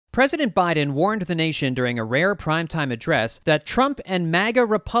President Biden warned the nation during a rare primetime address that Trump and MAGA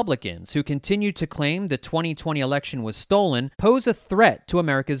Republicans who continue to claim the 2020 election was stolen pose a threat to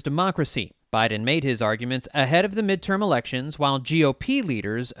America's democracy. Biden made his arguments ahead of the midterm elections while GOP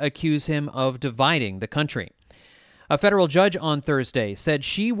leaders accuse him of dividing the country. A federal judge on Thursday said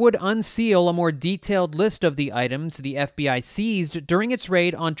she would unseal a more detailed list of the items the FBI seized during its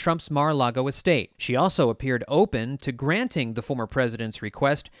raid on Trump's Mar-a-Lago estate. She also appeared open to granting the former president's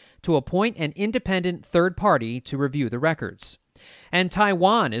request to appoint an independent third party to review the records. And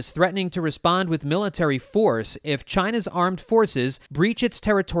Taiwan is threatening to respond with military force if China's armed forces breach its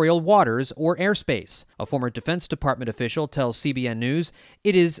territorial waters or airspace. A former Defense Department official tells CBN News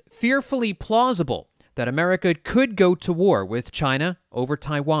it is fearfully plausible that America could go to war with China over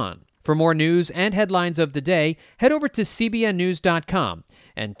Taiwan. For more news and headlines of the day, head over to cbnnews.com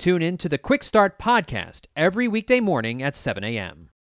and tune in to the Quick Start podcast every weekday morning at 7 a.m.